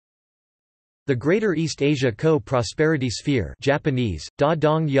The Greater East Asia Co-Prosperity Sphere Japanese, Da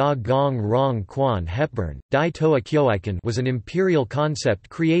Dong Ya Gong Rong Quan Hepburn, Dai Toa Kyoikan was an imperial concept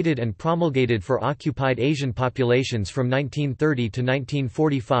created and promulgated for occupied Asian populations from 1930 to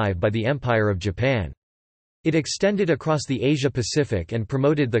 1945 by the Empire of Japan. It extended across the Asia-Pacific and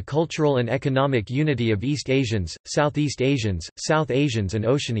promoted the cultural and economic unity of East Asians, Southeast Asians, South Asians and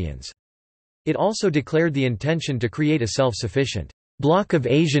Oceanians. It also declared the intention to create a self-sufficient bloc of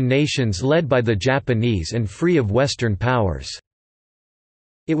Asian nations led by the Japanese and free of Western powers.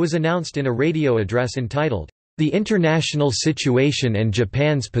 It was announced in a radio address entitled, "The International Situation and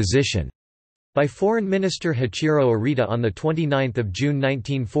Japan's Position," by Foreign Minister Hachiro Arita on 29 June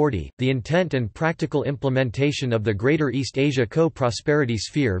 1940. The intent and practical implementation of the Greater East Asia Co-Prosperity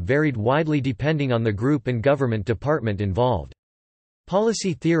Sphere varied widely depending on the group and government department involved.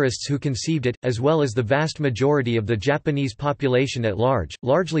 Policy theorists who conceived it, as well as the vast majority of the Japanese population at large,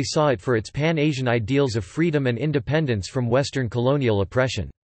 largely saw it for its Pan-Asian ideals of freedom and independence from Western colonial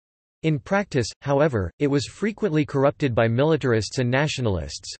oppression. In practice, however, it was frequently corrupted by militarists and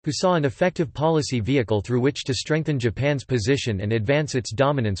nationalists, who saw an effective policy vehicle through which to strengthen Japan's position and advance its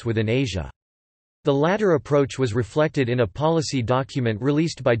dominance within Asia. The latter approach was reflected in a policy document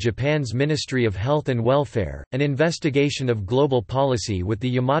released by Japan's Ministry of Health and Welfare, an investigation of global policy with the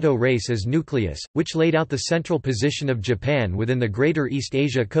Yamato race as nucleus, which laid out the central position of Japan within the Greater East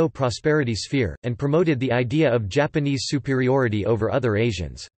Asia Co-Prosperity Sphere, and promoted the idea of Japanese superiority over other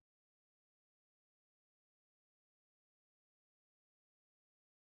Asians.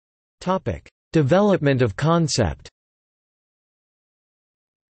 Development of concept.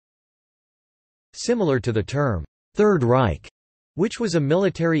 Similar to the term, Third Reich, which was a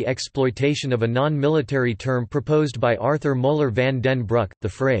military exploitation of a non-military term proposed by Arthur Moeller van den Broek, the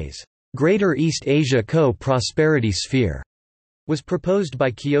phrase, Greater East Asia Co-Prosperity Sphere, was proposed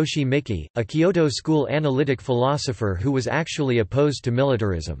by Kiyoshi Miki, a Kyoto School analytic philosopher who was actually opposed to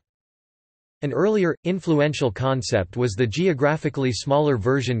militarism. An earlier, influential concept was the geographically smaller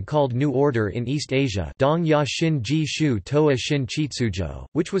version called New Order in East Asia, Dong-ya Shin-ji Shu Toa Shin Chitsujo,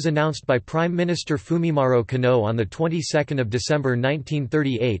 which was announced by Prime Minister Fumimaro Konoe on the 22nd of December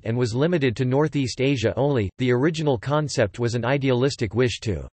 1938 and was limited to Northeast Asia only. The original concept was an idealistic wish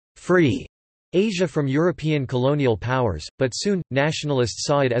to free Asia from European colonial powers, but soon, nationalists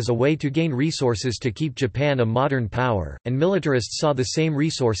saw it as a way to gain resources to keep Japan a modern power, and militarists saw the same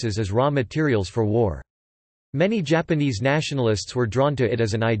resources as raw materials for war. Many Japanese nationalists were drawn to it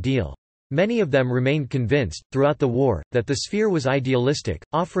as an ideal. Many of them remained convinced, throughout the war, that the sphere was idealistic,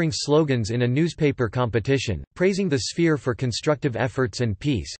 offering slogans in a newspaper competition, praising the sphere for constructive efforts and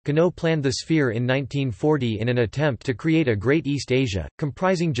peace. Konoe planned the sphere in 1940 in an attempt to create a Great East Asia,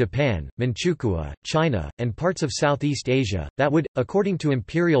 comprising Japan, Manchukuo, China, and parts of Southeast Asia, that would, according to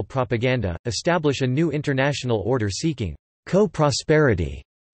imperial propaganda, establish a new international order seeking co-prosperity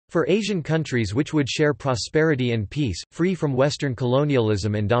for Asian countries which would share prosperity and peace, free from Western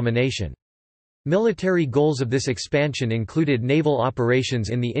colonialism and domination. Military goals of this expansion included naval operations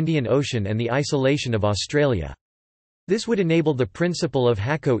in the Indian Ocean and the isolation of Australia. This would enable the principle of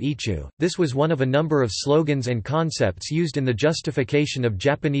Hakko Ichu. This was one of a number of slogans and concepts used in the justification of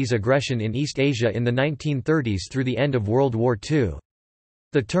Japanese aggression in East Asia in the 1930s through the end of World War II.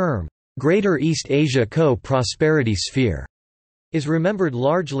 The term, Greater East Asia Co-Prosperity Sphere, is remembered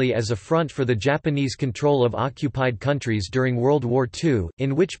largely as a front for the Japanese control of occupied countries during World War II,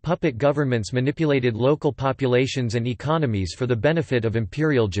 in which puppet governments manipulated local populations and economies for the benefit of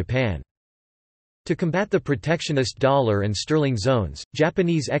Imperial Japan. To combat the protectionist dollar and sterling zones,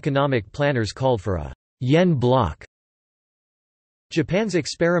 Japanese economic planners called for a yen bloc. Japan's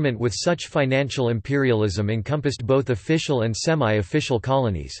experiment with such financial imperialism encompassed both official and semi-official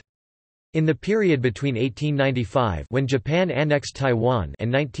colonies. In the period between 1895 when Japan annexed Taiwan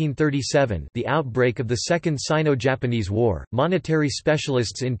and 1937, the outbreak of the Second Sino-Japanese War, monetary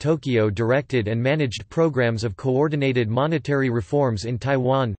specialists in Tokyo directed and managed programs of coordinated monetary reforms in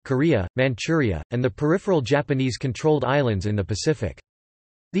Taiwan, Korea, Manchuria, and the peripheral Japanese-controlled islands in the Pacific.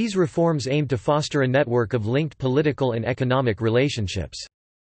 These reforms aimed to foster a network of linked political and economic relationships.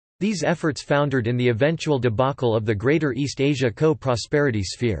 These efforts foundered in the eventual debacle of the Greater East Asia Co-Prosperity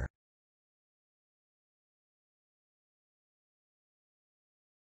Sphere.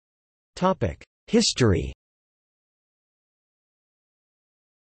 History.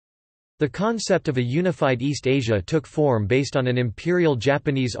 The concept of a unified East Asia took form based on an Imperial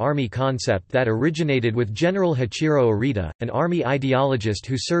Japanese Army concept that originated with General Hachiro Arita, an army ideologist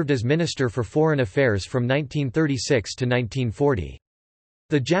who served as Minister for Foreign Affairs from 1936 to 1940.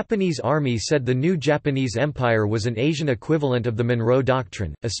 The Japanese army said the new Japanese Empire was an Asian equivalent of the Monroe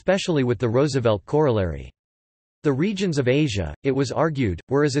Doctrine, especially with the Roosevelt corollary. The regions of Asia, it was argued,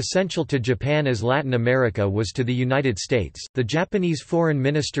 were as essential to Japan as Latin America was to the United States. The Japanese Foreign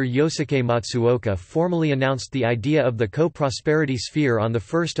Minister Yosuke Matsuoka formally announced the idea of the co-prosperity sphere on 1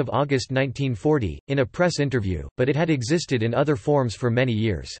 August 1940, in a press interview, but it had existed in other forms for many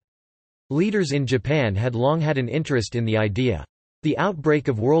years. Leaders in Japan had long had an interest in the idea. The outbreak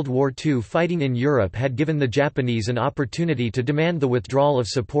of World War II fighting in Europe had given the Japanese an opportunity to demand the withdrawal of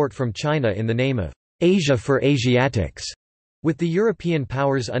support from China in the name of Asia for Asiatics, with the European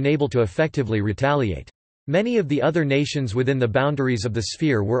powers unable to effectively retaliate. Many of the other nations within the boundaries of the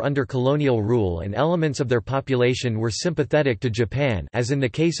sphere were under colonial rule and elements of their population were sympathetic to Japan, as in the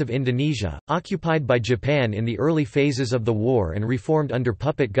case of Indonesia, occupied by Japan in the early phases of the war and reformed under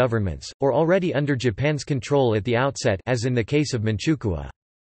puppet governments, or already under Japan's control at the outset, as in the case of Manchukuo.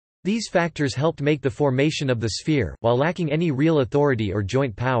 These factors helped make the formation of the sphere, while lacking any real authority or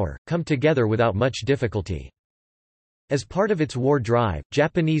joint power, come together without much difficulty. As part of its war drive,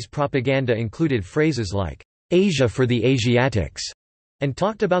 Japanese propaganda included phrases like, "Asia for the Asiatics," and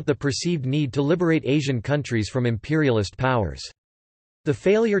talked about the perceived need to liberate Asian countries from imperialist powers. The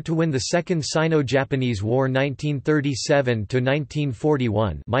failure to win the Second Sino-Japanese War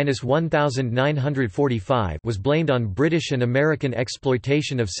 1937–1941 was blamed on British and American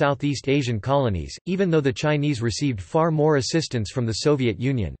exploitation of Southeast Asian colonies, even though the Chinese received far more assistance from the Soviet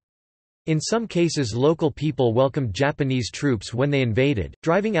Union. In some cases local people welcomed Japanese troops when they invaded,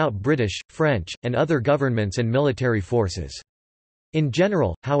 driving out British, French, and other governments and military forces. In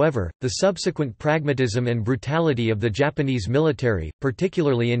general, however, the subsequent pragmatism and brutality of the Japanese military,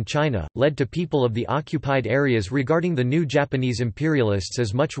 particularly in China, led to people of the occupied areas regarding the new Japanese imperialists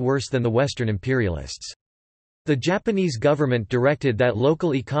as much worse than the Western imperialists. The Japanese government directed that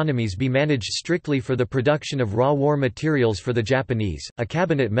local economies be managed strictly for the production of raw war materials for the Japanese. A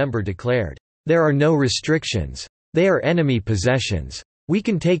cabinet member declared, "There are no restrictions. They are enemy possessions. We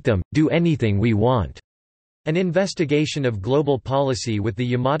can take them, do anything we want." An investigation of global policy with the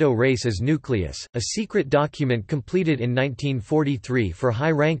Yamato race as nucleus, a secret document completed in 1943 for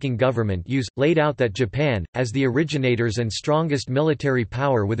high-ranking government use, laid out that Japan, as the originators and strongest military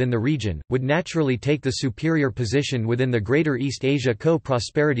power within the region, would naturally take the superior position within the Greater East Asia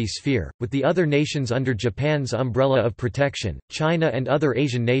Co-Prosperity Sphere, with the other nations under Japan's umbrella of protection. China and other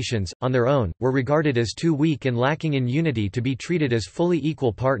Asian nations, on their own, were regarded as too weak and lacking in unity to be treated as fully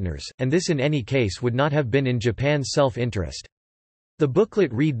equal partners, and this in any case would not have been in Japan's self-interest. The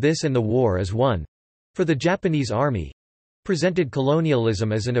booklet Read This and the War as One for the Japanese Army presented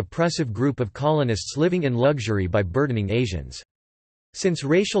colonialism as an oppressive group of colonists living in luxury by burdening Asians. Since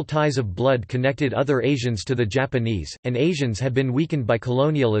racial ties of blood connected other Asians to the Japanese, and Asians had been weakened by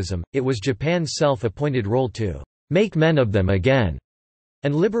colonialism, it was Japan's self-appointed role to make men of them again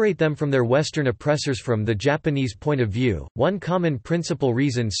and liberate them from their Western oppressors. From the Japanese point of view, one common principal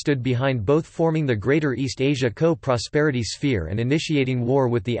reason stood behind both forming the Greater East Asia Co-Prosperity Sphere and initiating war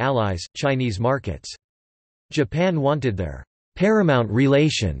with the Allies, Chinese markets. Japan wanted their paramount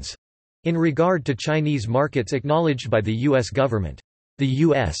relations in regard to Chinese markets acknowledged by the U.S. government. The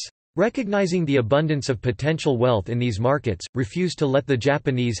U.S., recognizing the abundance of potential wealth in these markets, refused to let the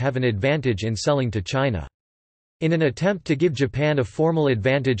Japanese have an advantage in selling to China. In an attempt to give Japan a formal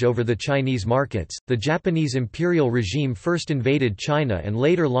advantage over the Chinese markets, the Japanese imperial regime first invaded China and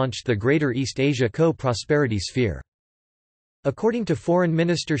later launched the Greater East Asia Co-Prosperity Sphere. According to Foreign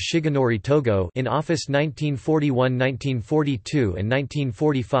Minister Shigenori Togo in office 1941–1942 and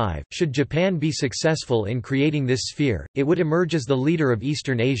 1945, should Japan be successful in creating this sphere, it would emerge as the leader of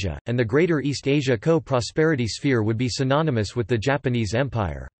Eastern Asia, and the Greater East Asia Co-Prosperity Sphere would be synonymous with the Japanese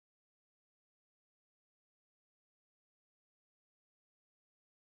Empire.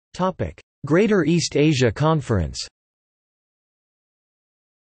 Greater East Asia Conference.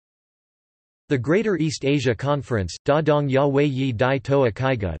 The Greater East Asia Conference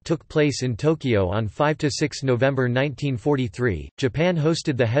took place in Tokyo on 5–6 November 1943. Japan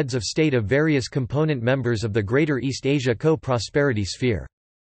hosted the heads of state of various component members of the Greater East Asia Co-Prosperity Sphere.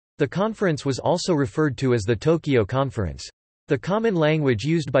 The conference was also referred to as the Tokyo Conference. The common language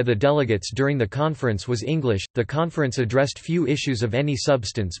used by the delegates during the conference was English. The conference addressed few issues of any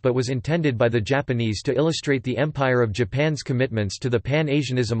substance but was intended by the Japanese to illustrate the Empire of Japan's commitments to the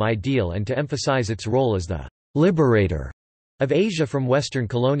Pan-Asianism ideal and to emphasize its role as the liberator of Asia from Western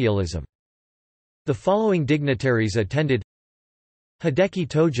colonialism. The following dignitaries attended: Hideki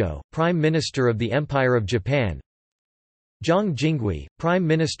Tojo, Prime Minister of the Empire of Japan; Zhang Jingui, Prime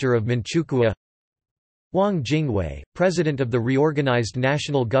Minister of Manchukuo; Wang Jingwei, President of the reorganized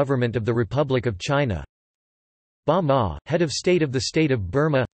National Government of the Republic of China. Ba Ma, Head of State of the State of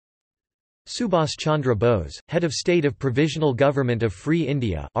Burma. Subhas Chandra Bose, Head of State of Provisional Government of Free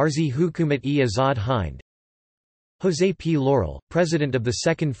India Arzi Hukumat-e-Azad Hind. José P. Laurel, President of the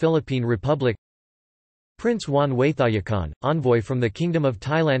Second Philippine Republic. Prince Juan Waithayakan, envoy from the Kingdom of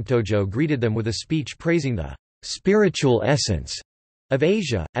Thailand. Tojo greeted them with a speech praising the spiritual essence of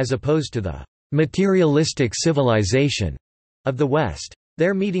Asia, as opposed to the materialistic civilization of the West.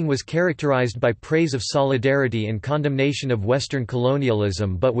 Their meeting was characterized by praise of solidarity and condemnation of Western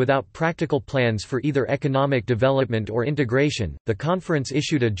colonialism, but without practical plans for either economic development or integration. The conference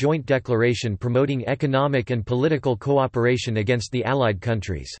issued a joint declaration promoting economic and political cooperation against the Allied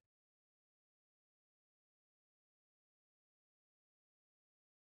countries.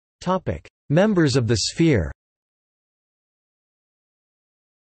 Topic: Members of the Sphere.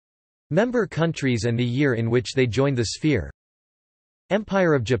 Member countries and the year in which they joined the Sphere.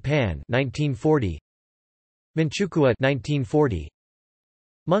 Empire of Japan 1940, Manchukuo 1940,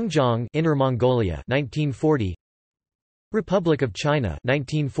 Mengjiang Inner Mongolia 1940, Republic of China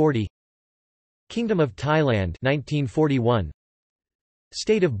 1940, Kingdom of Thailand 1941,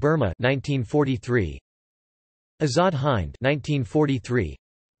 State of Burma 1943, Azad Hind 1943,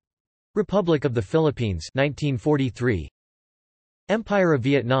 Republic of the Philippines 1943, Empire of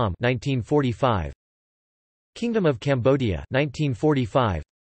Vietnam 1945, Kingdom of Cambodia 1945,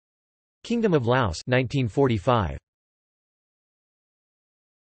 Kingdom of Laos 1945.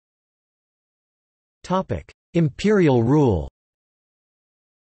 Topic: Imperial rule.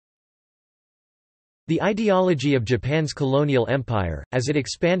 The ideology of Japan's colonial empire, as it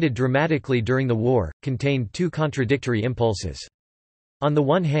expanded dramatically during the war, contained two contradictory impulses. On the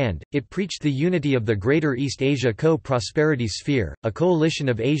one hand, it preached the unity of the Greater East Asia Co-Prosperity Sphere, a coalition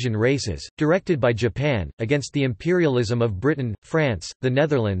of Asian races, directed by Japan, against the imperialism of Britain, France, the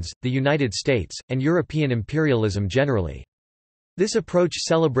Netherlands, the United States, and European imperialism generally. This approach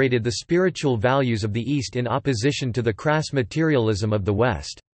celebrated the spiritual values of the East in opposition to the crass materialism of the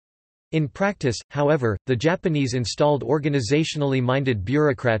West. In practice, however, the Japanese installed organizationally minded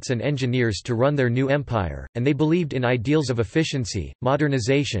bureaucrats and engineers to run their new empire, and they believed in ideals of efficiency,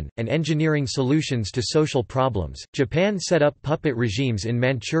 modernization, and engineering solutions to social problems. Japan set up puppet regimes in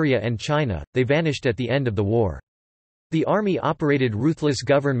Manchuria and China, they vanished at the end of the war. The army operated ruthless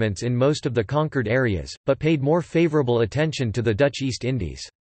governments in most of the conquered areas, but paid more favorable attention to the Dutch East Indies.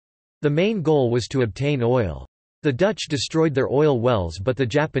 The main goal was to obtain oil. The Dutch destroyed their oil wells, but the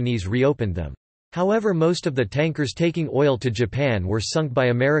Japanese reopened them. However, most of the tankers taking oil to Japan were sunk by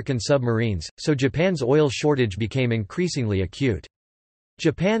American submarines, so Japan's oil shortage became increasingly acute.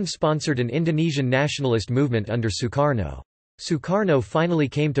 Japan sponsored an Indonesian nationalist movement under Sukarno. Sukarno finally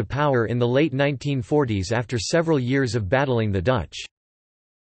came to power in the late 1940s after several years of battling the Dutch.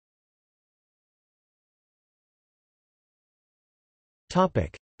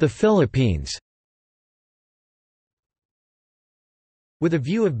 The Philippines. With a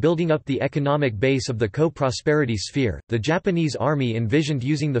view of building up the economic base of the co-prosperity sphere, the Japanese army envisioned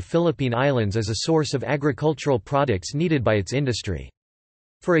using the Philippine Islands as a source of agricultural products needed by its industry.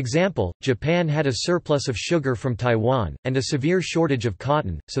 For example, Japan had a surplus of sugar from Taiwan, and a severe shortage of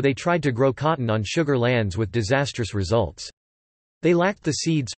cotton, so they tried to grow cotton on sugar lands with disastrous results. They lacked the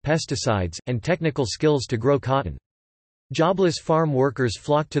seeds, pesticides, and technical skills to grow cotton. Jobless farm workers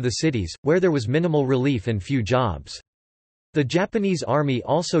flocked to the cities, where there was minimal relief and few jobs. The Japanese army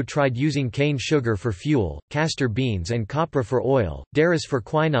also tried using cane sugar for fuel, castor beans and copra for oil, derris for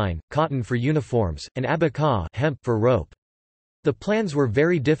quinine, cotton for uniforms, and abaca hemp for rope. The plans were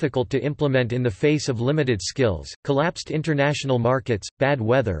very difficult to implement in the face of limited skills, collapsed international markets, bad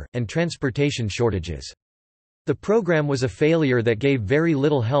weather, and transportation shortages. The program was a failure that gave very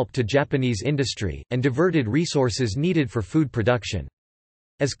little help to Japanese industry, and diverted resources needed for food production.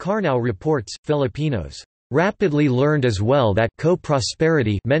 As Karnow reports, Filipinos rapidly learned as well that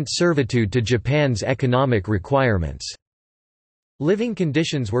co-prosperity meant servitude to Japan's economic requirements. Living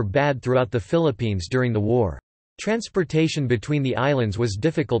conditions were bad throughout the Philippines during the war. Transportation between the islands was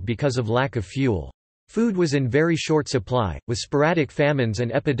difficult because of lack of fuel. Food was in very short supply, with sporadic famines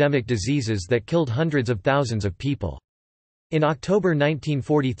and epidemic diseases that killed hundreds of thousands of people. In October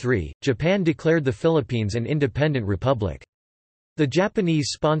 1943, Japan declared the Philippines an independent republic. The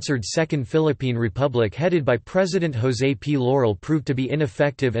Japanese-sponsored Second Philippine Republic headed by President José P. Laurel proved to be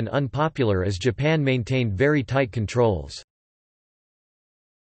ineffective and unpopular as Japan maintained very tight controls.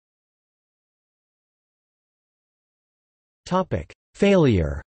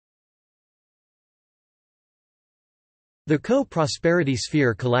 Failure. The co-prosperity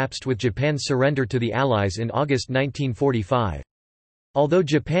sphere collapsed with Japan's surrender to the Allies in August 1945. Although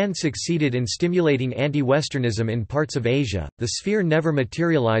Japan succeeded in stimulating anti-Westernism in parts of Asia, the sphere never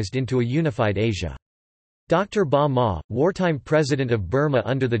materialized into a unified Asia. Dr. Ba Maw, wartime president of Burma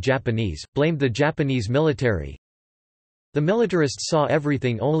under the Japanese, blamed the Japanese military. The militarists saw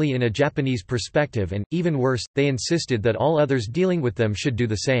everything only in a Japanese perspective and, even worse, they insisted that all others dealing with them should do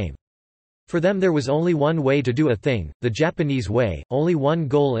the same. For them there was only one way to do a thing, the Japanese way, only one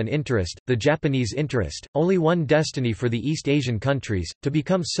goal and interest, the Japanese interest, only one destiny for the East Asian countries, to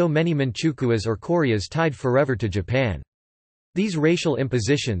become so many Manchukuos or Koreas tied forever to Japan. These racial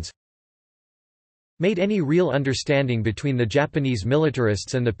impositions made any real understanding between the Japanese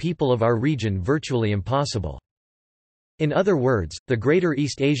militarists and the people of our region virtually impossible. In other words, the Greater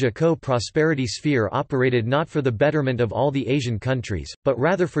East Asia Co-Prosperity Sphere operated not for the betterment of all the Asian countries, but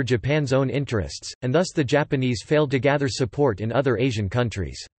rather for Japan's own interests, and thus the Japanese failed to gather support in other Asian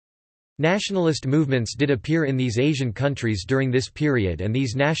countries. Nationalist movements did appear in these Asian countries during this period, and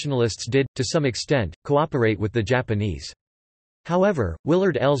these nationalists did, to some extent, cooperate with the Japanese. However,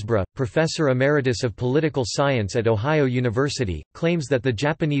 Willard Ellsborough, professor emeritus of political science at Ohio University, claims that the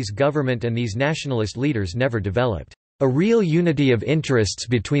Japanese government and these nationalist leaders never developed a real unity of interests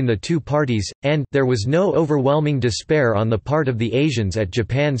between the two parties, and there was no overwhelming despair on the part of the Asians at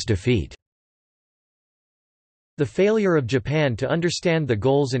Japan's defeat. The failure of Japan to understand the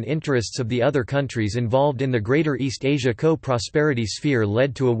goals and interests of the other countries involved in the Greater East Asia Co-Prosperity Sphere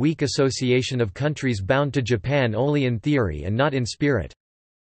led to a weak association of countries bound to Japan only in theory and not in spirit.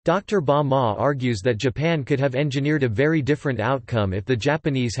 Dr. Ba Maw argues that Japan could have engineered a very different outcome if the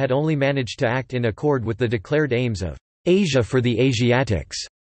Japanese had only managed to act in accord with the declared aims of Asia for the Asiatics.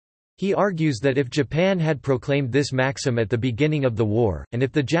 He argues that if Japan had proclaimed this maxim at the beginning of the war, and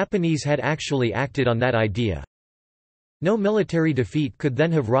if the Japanese had actually acted on that idea, no military defeat could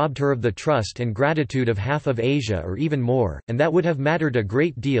then have robbed her of the trust and gratitude of half of Asia or even more, and that would have mattered a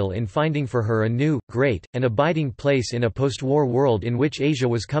great deal in finding for her a new, great, and abiding place in a post-war world in which Asia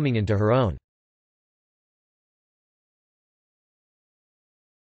was coming into her own.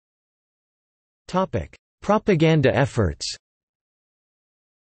 Propaganda efforts.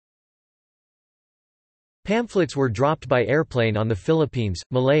 Pamphlets were dropped by airplane on the Philippines,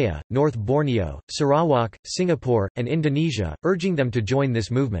 Malaya, North Borneo, Sarawak, Singapore, and Indonesia, urging them to join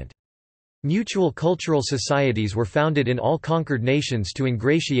this movement. Mutual cultural societies were founded in all conquered nations to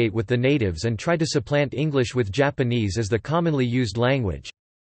ingratiate with the natives and try to supplant English with Japanese as the commonly used language.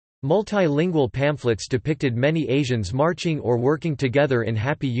 Multilingual pamphlets depicted many Asians marching or working together in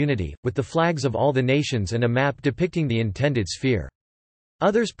happy unity, with the flags of all the nations and a map depicting the intended sphere.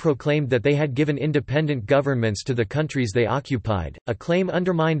 Others proclaimed that they had given independent governments to the countries they occupied, a claim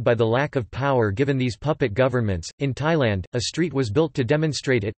undermined by the lack of power given these puppet governments. In Thailand, a street was built to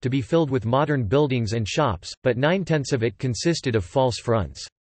demonstrate it, to be filled with modern buildings and shops, but 9/10 of it consisted of false fronts.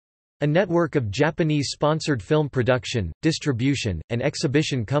 A network of Japanese-sponsored film production, distribution, and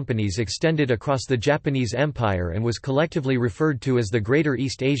exhibition companies extended across the Japanese Empire and was collectively referred to as the Greater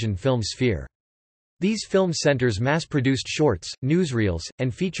East Asian Film Sphere. These film centers mass-produced shorts, newsreels,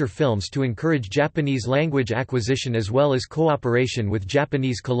 and feature films to encourage Japanese language acquisition as well as cooperation with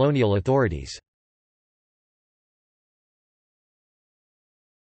Japanese colonial authorities.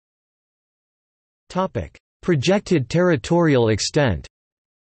 Projected territorial extent.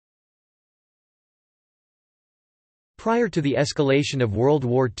 Prior to the escalation of World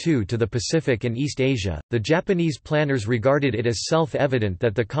War II to the Pacific and East Asia, the Japanese planners regarded it as self-evident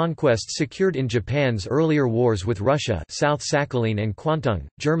that the conquests secured in Japan's earlier wars with Russia, South Sakhalin and Kwantung,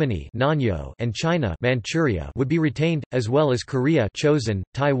 Germany, Nanyo, and China, Manchuria, would be retained, as well as Korea, Chosin,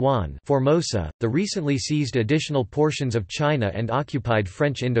 Taiwan, Formosa, the recently seized additional portions of China and occupied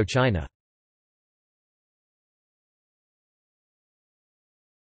French Indochina.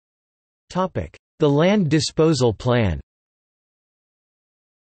 Topic: The Land Disposal Plan.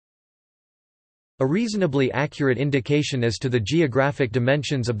 A reasonably accurate indication as to the geographic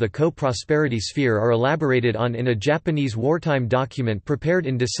dimensions of the co-prosperity sphere are elaborated on in a Japanese wartime document prepared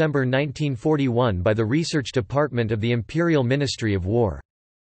in December 1941 by the Research Department of the Imperial Ministry of War.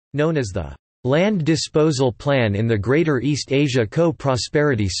 Known as the Land Disposal Plan in the Greater East Asia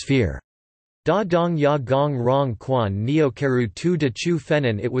Co-Prosperity Sphere. Da Dong Ya Gong Rong Quan Neo Keru Tu De Chu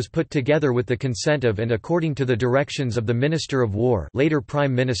Fenin. It was put together with the consent of and according to the directions of the Minister of War, later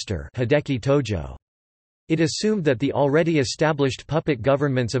Prime Minister Hideki Tojo. It assumed that the already established puppet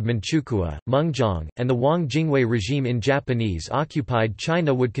governments of Manchukuo, Mengjiang, and the Wang Jingwei regime in Japanese-occupied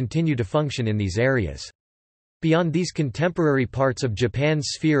China would continue to function in these areas. Beyond these contemporary parts of Japan's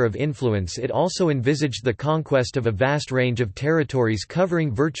sphere of influence, it also envisaged the conquest of a vast range of territories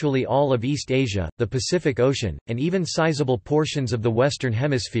covering virtually all of East Asia, the Pacific Ocean, and even sizable portions of the Western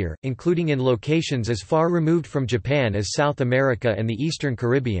Hemisphere, including in locations as far removed from Japan as South America and the Eastern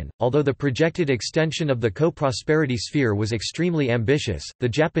Caribbean. Although the projected extension of the co-prosperity sphere was extremely ambitious, the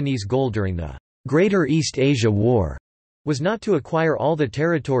Japanese goal during the Greater East Asia War was not to acquire all the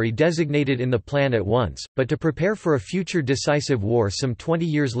territory designated in the plan at once, but to prepare for a future decisive war some 20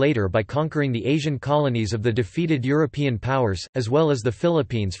 years later by conquering the Asian colonies of the defeated European powers, as well as the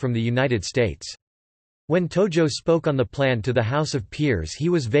Philippines from the United States. When Tojo spoke on the plan to the House of Peers, he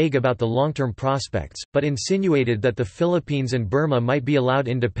was vague about the long-term prospects, but insinuated that the Philippines and Burma might be allowed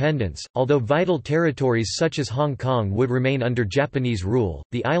independence, although vital territories such as Hong Kong would remain under Japanese rule.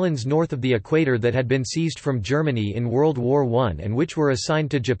 The islands north of the equator that had been seized from Germany in World War I and which were assigned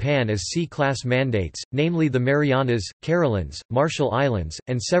to Japan as C-class mandates, namely the Marianas, Carolines, Marshall Islands,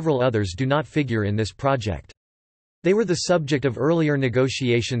 and several others, do not figure in this project. They were the subject of earlier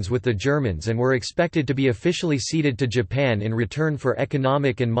negotiations with the Germans and were expected to be officially ceded to Japan in return for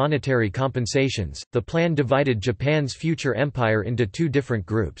economic and monetary compensations. The plan divided Japan's future empire into two different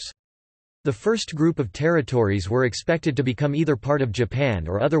groups. The first group of territories were expected to become either part of Japan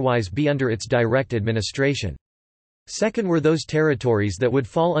or otherwise be under its direct administration. Second were those territories that would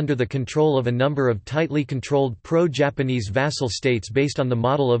fall under the control of a number of tightly controlled pro-Japanese vassal states based on the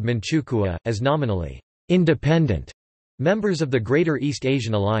model of Manchukuo, as nominally independent members of the Greater East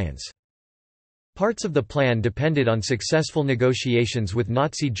Asian Alliance. Parts of the plan depended on successful negotiations with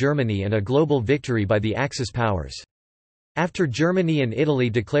Nazi Germany and a global victory by the Axis powers. After Germany and Italy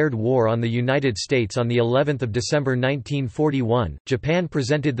declared war on the United States on the 11th of December 1941, Japan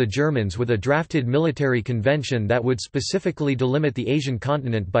presented the Germans with a drafted military convention that would specifically delimit the Asian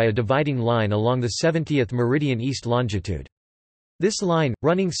continent by a dividing line along the 70th meridian east longitude. This line,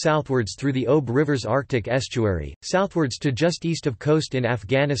 running southwards through the Ob River's Arctic estuary, southwards to just east of coast in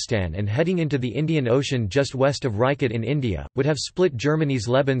Afghanistan and heading into the Indian Ocean just west of Rajkot in India, would have split Germany's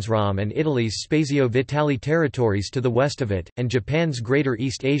Lebensraum and Italy's Spazio Vitale territories to the west of it, and Japan's Greater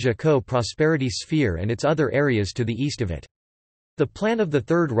East Asia Co-Prosperity Sphere and its other areas to the east of it. The plan of the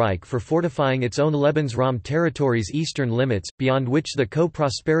Third Reich for fortifying its own Lebensraum territory's eastern limits, beyond which the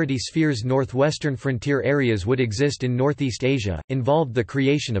co-prosperity sphere's northwestern frontier areas would exist in Northeast Asia, involved the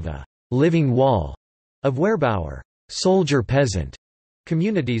creation of a «living wall» of Wehrbauer soldier-peasant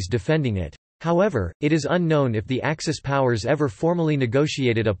communities defending it. However, it is unknown if the Axis powers ever formally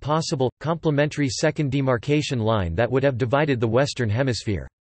negotiated a possible, complementary second demarcation line that would have divided the Western Hemisphere.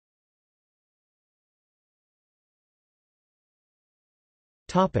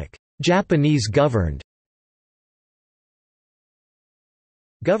 Japanese governed.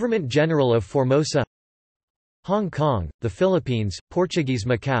 Government General of Formosa, Hong Kong, the Philippines, Portuguese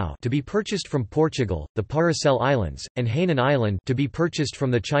Macau to be purchased from Portugal, the Paracel Islands, and Hainan Island to be purchased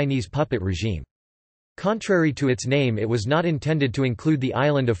from the Chinese puppet regime. Contrary to its name, it was not intended to include the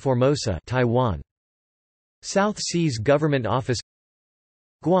island of Formosa, Taiwan. South Seas Government Office,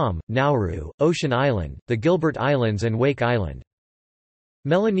 Guam, Nauru, Ocean Island, the Gilbert Islands and Wake Island.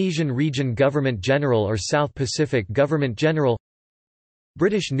 Melanesian Region Government General or South Pacific Government General,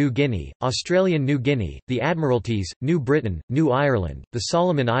 British New Guinea, Australian New Guinea, the Admiralties, New Britain, New Ireland, the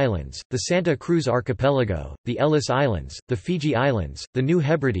Solomon Islands, the Santa Cruz Archipelago, the Ellis Islands, the Fiji Islands, the New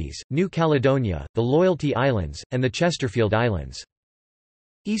Hebrides, New Caledonia, the Loyalty Islands, and the Chesterfield Islands.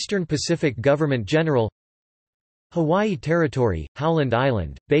 Eastern Pacific Government General, Hawaii Territory, Howland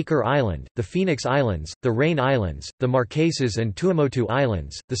Island, Baker Island, the Phoenix Islands, the Rain Islands, the Marquesas and Tuamotu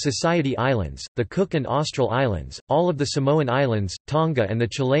Islands, the Society Islands, the Cook and Austral Islands, all of the Samoan Islands, Tonga and the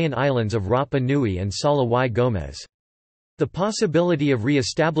Chilean islands of Rapa Nui and Sala y Gomez. The possibility of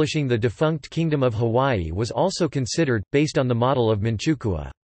re-establishing the defunct Kingdom of Hawaii was also considered, based on the model of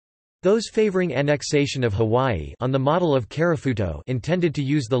Manchukuo. Those favoring annexation of Hawaii on the model of Karafuto intended to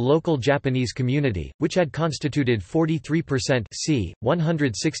use the local Japanese community, which had constituted 43% c.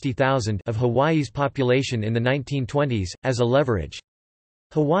 160,000 of Hawaii's population in the 1920s, as a leverage.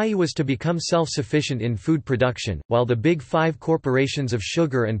 Hawaii was to become self-sufficient in food production, while the Big Five corporations of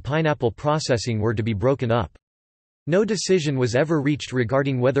sugar and pineapple processing were to be broken up. No decision was ever reached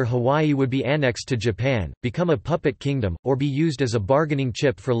regarding whether Hawaii would be annexed to Japan, become a puppet kingdom, or be used as a bargaining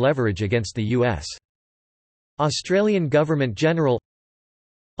chip for leverage against the U.S. Australian Government General,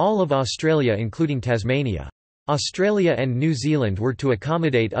 all of Australia including Tasmania. Australia and New Zealand were to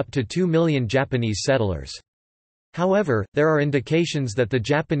accommodate up to 2 million Japanese settlers. However, there are indications that the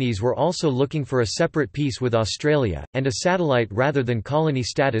Japanese were also looking for a separate peace with Australia, and a satellite rather than colony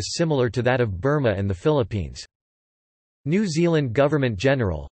status similar to that of Burma and the Philippines. New Zealand Government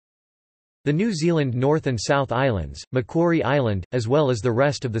General. The New Zealand North and South Islands, Macquarie Island, as well as the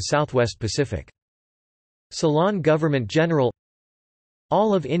rest of the Southwest Pacific. Ceylon Government General.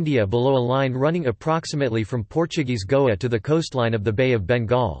 All of India below a line running approximately from Portuguese Goa to the coastline of the Bay of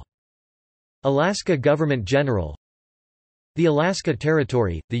Bengal. Alaska Government General. The Alaska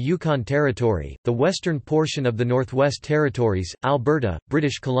Territory, the Yukon Territory, the western portion of the Northwest Territories, Alberta,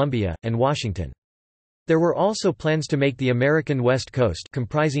 British Columbia, and Washington. There were also plans to make the American West Coast,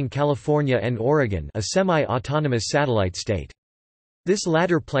 comprising California and Oregon, a semi-autonomous satellite state. This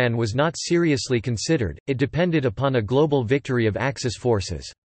latter plan was not seriously considered, it depended upon a global victory of Axis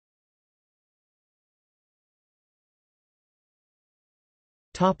forces.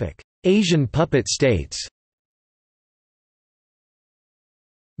 Asian puppet states.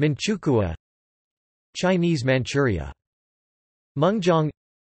 Manchukuo, Chinese Manchuria. Mengjiang,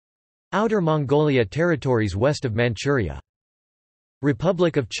 Outer Mongolia territories west of Manchuria.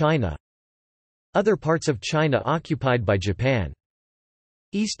 Republic of China. Other parts of China occupied by Japan.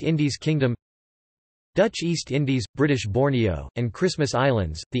 East Indies Kingdom. Dutch East Indies, British Borneo, and Christmas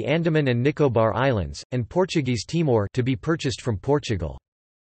Islands, the Andaman and Nicobar Islands, and Portuguese Timor to be purchased from Portugal.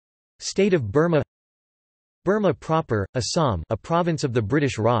 State of Burma. Burma proper, Assam, a province of the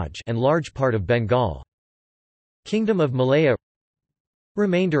British Raj, and large part of Bengal. Kingdom of Malaya.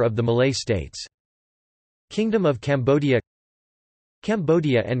 Remainder of the Malay states. Kingdom of Cambodia.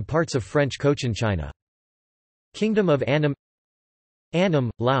 Cambodia and parts of French Cochinchina. Kingdom of Annam. Annam,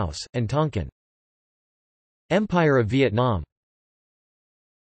 Laos, and Tonkin. Empire of Vietnam.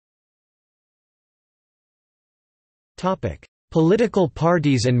 Topic: Political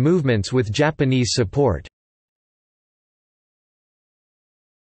parties and movements with Japanese support.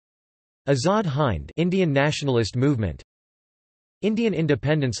 Azad Hind, Indian Nationalist Movement. Indian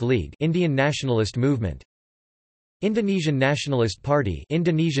Independence League, Indian Nationalist Movement. Indonesian Nationalist Party,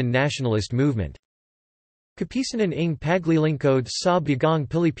 Indonesian Nationalist Movement. Kapisanan ng Paglilingkod sa Bagong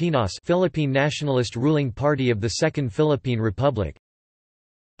Pilipinas, Philippine Nationalist Ruling Party of the Second Philippine Republic.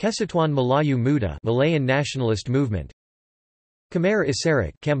 Kesatuan Melayu Muda, Malayan Nationalist Movement. Khmer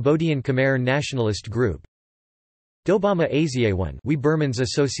Isarik, Cambodian Khmer Nationalist Group. Dobama Asiawan, We Burmans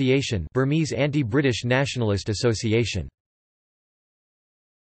Association, Burmese Anti-British Nationalist Association.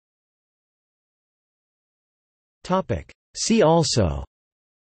 Topic: See also.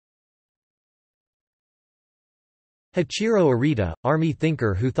 Hachiro Arita, army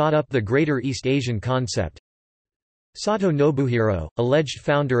thinker who thought up the Greater East Asian concept. Sato Nobuhiro, alleged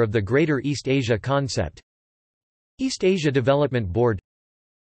founder of the Greater East Asia concept. East Asia Development Board.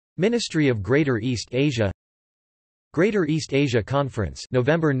 Ministry of Greater East Asia. Greater East Asia Conference,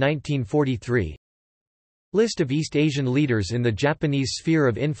 November 1943. List of East Asian leaders in the Japanese sphere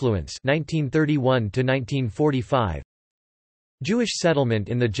of influence 1931 to 1945. Jewish settlement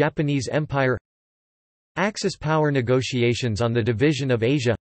in the Japanese Empire. Axis power negotiations on the division of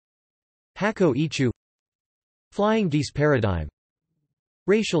Asia. Hakko Ichu. Flying Geese paradigm.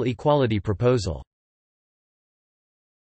 Racial equality proposal.